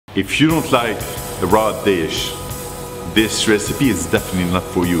If you don't like the raw dish, this recipe is definitely not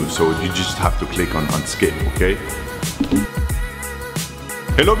for you, so you just have to click on skip, okay?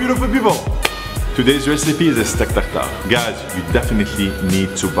 Hello beautiful people! Today's recipe is a steak tartare. Guys, you definitely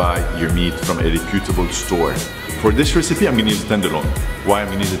need to buy your meat from a reputable store. For this recipe, I'm gonna use tenderloin. Why I'm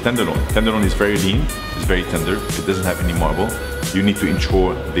gonna use a tenderloin? Tenderloin is very lean, it's very tender, it doesn't have any marble. You need to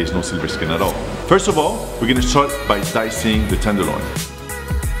ensure there's no silver skin at all. First of all, we're gonna start by dicing the tenderloin,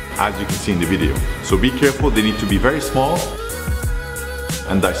 as you can see in the video. So be careful, they need to be very small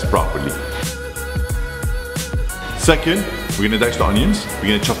and diced properly. Second, we're gonna dice the onions. We're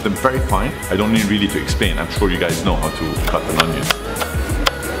gonna chop them very fine. I don't need really to explain. I'm sure you guys know how to cut an onion.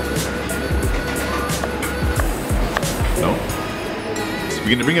 No? So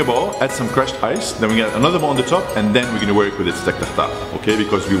we're gonna bring a bowl, add some crushed ice, then we get another bowl on the top, and then we're gonna work with the steak tartare, okay?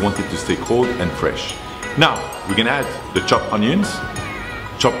 Because we want it to stay cold and fresh. Now, we're gonna add the chopped onions,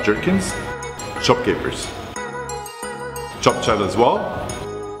 chopped gherkins, chopped capers, chopped chives as well.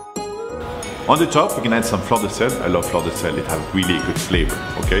 On the top, we can add some fleur de sel. I love fleur de sel, it has really good flavor,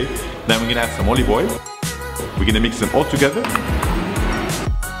 okay? Then we're gonna add some olive oil. We're gonna mix them all together,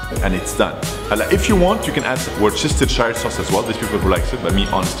 and it's done. If you want, you can add Worcestershire sauce as well. There's people who like it, but me,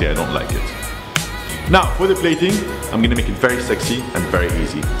 honestly, I don't like it. Now, for the plating, I'm gonna make it very sexy and very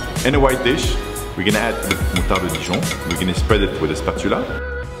easy. In a white dish, we're gonna add the moutarde de Dijon. We're gonna spread it with a spatula.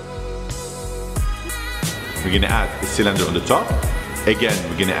 We're gonna add the cylinder on the top. Again,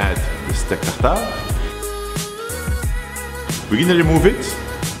 we're gonna add the steak tartare. We're gonna remove it.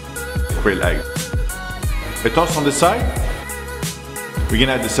 Quail egg. A toss on the side. We're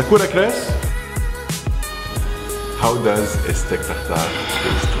gonna add the sakura cress. How does a steak tartare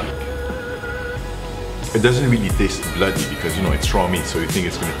taste like? It doesn't really taste bloody because you know it's raw meat, so you think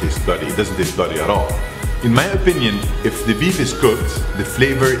it's gonna taste bloody. It doesn't taste bloody at all. In my opinion, if the beef is cooked, the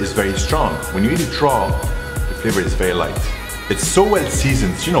flavor is very strong. When you eat it raw, the flavor is very light. It's so well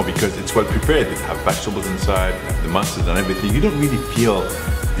seasoned, you know, because it's well prepared. It has vegetables inside, the mustard and everything. You don't really feel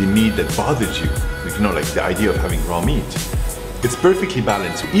the meat that bothers you. You know, like the idea of having raw meat. It's perfectly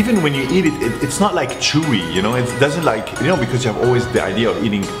balanced. Even when you eat it, it's not like chewy, you know, it doesn't like, you know, because you have always the idea of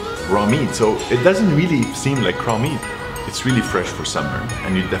eating raw meat. So it doesn't really seem like raw meat. It's really fresh for summer,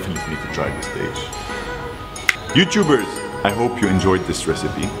 and you definitely need to try this dish. YouTubers, I hope you enjoyed this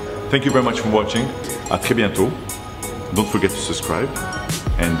recipe. Thank you very much for watching. À très bientôt. Don't forget to subscribe,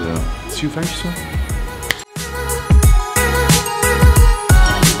 and see you very soon.